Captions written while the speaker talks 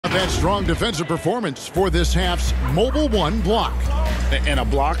about that strong defensive performance for this half's Mobile One block? And a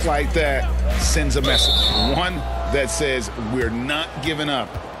block like that sends a message. One that says we're not giving up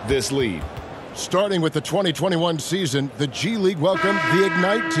this lead. Starting with the 2021 season, the G League welcomed the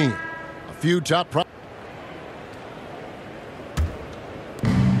Ignite team. A few top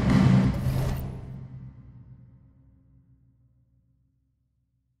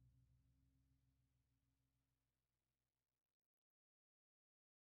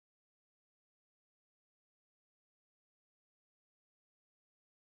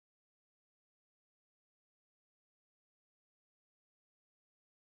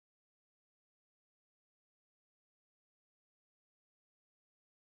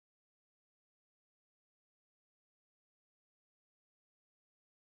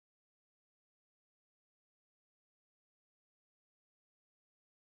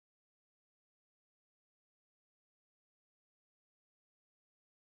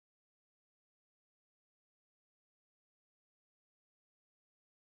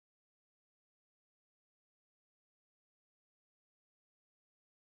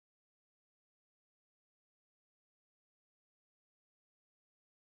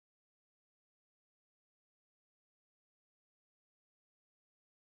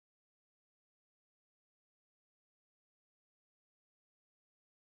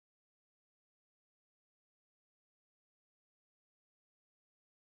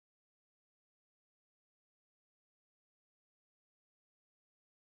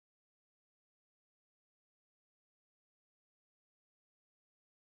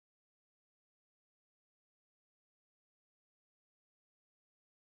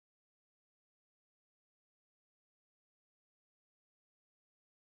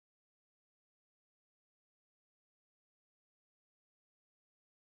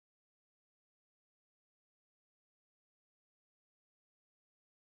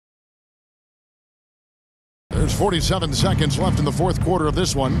There's 47 seconds left in the fourth quarter of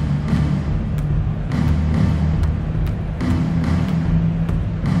this one.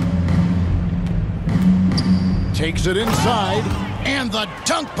 Takes it inside, and the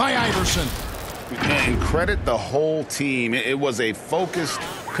dunk by Iverson. And credit the whole team. It was a focused,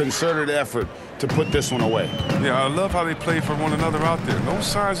 concerted effort to put this one away. Yeah, I love how they play for one another out there. No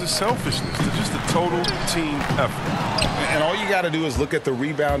signs of selfishness. It's just a total team effort. And all you got to do is look at the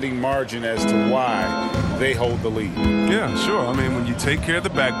rebounding margin as to why they hold the lead. Yeah, sure. I mean, when you take care of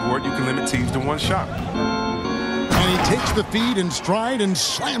the backboard, you can limit teams to one shot. And he takes the feed in stride and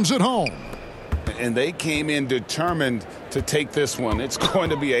slams it home. And they came in determined to take this one. It's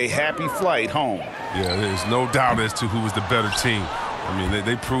going to be a happy flight home. Yeah, there's no doubt as to who was the better team. I mean,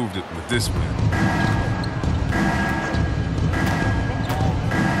 they proved it with this win.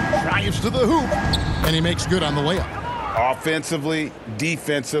 Drives to the hoop, and he makes good on the layup. Offensively,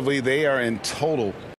 defensively, they are in total